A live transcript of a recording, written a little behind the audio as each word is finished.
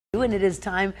And it is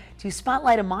time to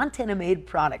spotlight a Montana-made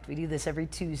product. We do this every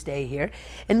Tuesday here.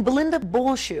 And Belinda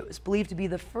Bullshoe is believed to be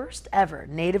the first ever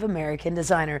Native American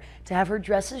designer to have her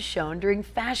dresses shown during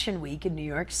Fashion Week in New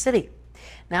York City.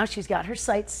 Now she's got her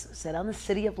sights set on the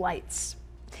City of Lights.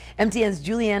 MTN's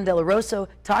Julianne De La Rosa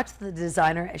talks to the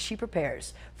designer as she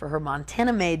prepares for her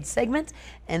Montana-made segment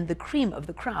and the cream of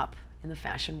the crop in the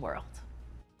fashion world.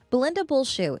 Belinda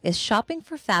Bullshoe is shopping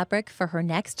for fabric for her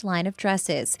next line of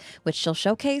dresses, which she'll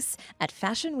showcase at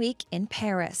Fashion Week in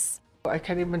Paris. I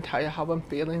can't even tell you how I'm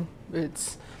feeling.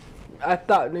 I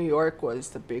thought New York was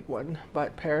the big one,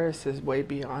 but Paris is way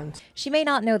beyond. She may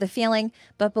not know the feeling,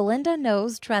 but Belinda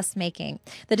knows dressmaking.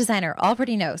 The designer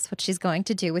already knows what she's going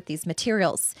to do with these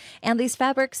materials. And these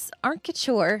fabrics aren't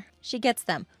couture. She gets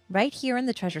them right here in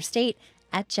the Treasure State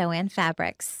at Joann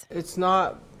Fabrics. It's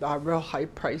not a real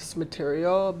high-priced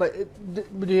material, but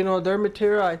their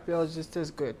material I feel is just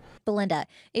as good. Belinda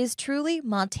is truly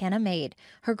Montana-made.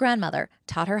 Her grandmother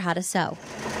taught her how to sew.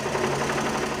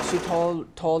 She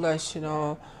told us,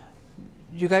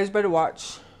 you guys better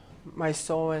watch my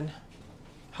sewing,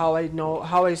 how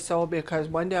I sew, because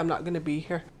one day I'm not going to be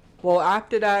here. Well,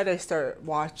 after that, I started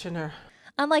watching her.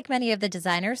 Unlike many of the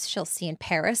designers she'll see in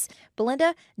Paris,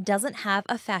 Belinda doesn't have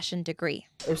a fashion degree.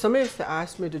 If somebody was to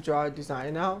ask me to draw a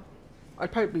design out,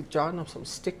 I'd probably be drawing up some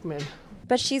stickmen.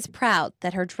 But she's proud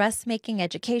that her dressmaking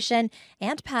education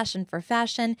and passion for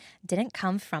fashion didn't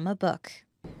come from a book.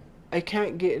 I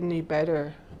can't get any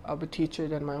better of a teacher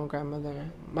than my own grandmother.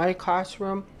 My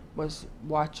classroom was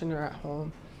watching her at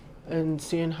home and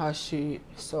seeing how she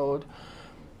sewed.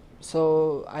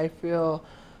 So I feel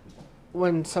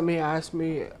when somebody asks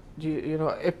me,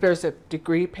 if there's a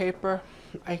degree paper,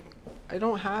 I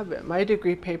don't have it. My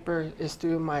degree paper is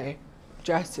through my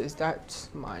dresses. That's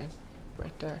mine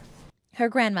right there. Her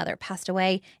grandmother passed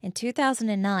away in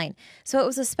 2009, so it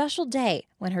was a special day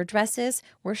when her dresses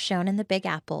were shown in the Big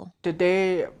Apple. The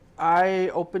day I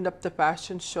opened up the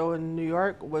fashion show in New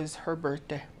York was her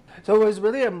birthday. So it was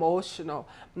really emotional,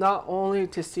 not only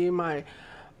to see my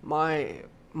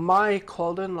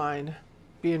clothing line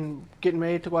getting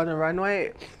ready to go on the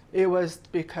runway. It was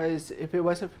because if it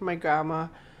wasn't for my grandma,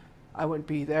 I wouldn't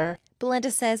be there. Belinda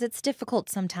says it's difficult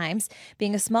sometimes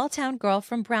being a small-town girl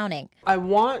from Browning. I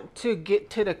want to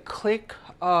get to the clique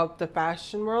of the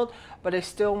fashion world, but I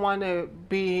still want to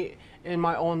be in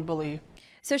my own belief.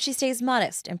 So she stays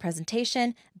modest in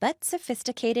presentation, but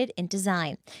sophisticated in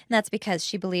design. And that's because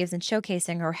she believes in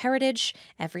showcasing her heritage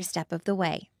every step of the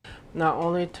way. Not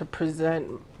only to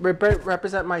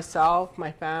represent myself,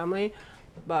 my family,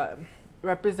 but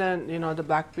represent, the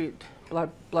Blackfeet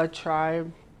blood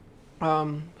tribe,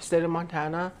 state of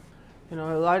Montana. A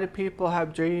lot of people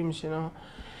have dreams,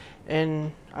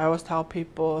 and I always tell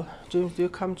people dreams do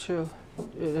come true.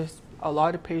 There's a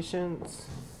lot of patience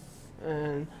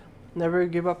and never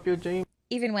give up your dream.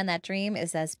 Even when that dream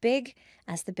is as big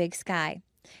as the big sky.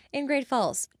 In Great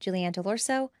Falls, Julianne De La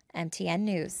Rosa, MTN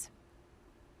News.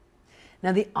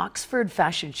 Now, the Oxford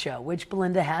Fashion Show, which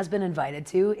Belinda has been invited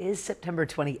to, is September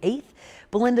 28th.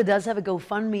 Belinda does have a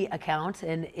GoFundMe account,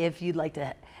 and if you'd like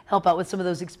to help out with some of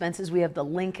those expenses, we have the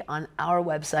link on our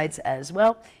websites as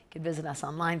well. You can visit us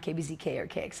online, kbzk or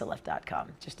kxlf.com.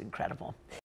 Just incredible.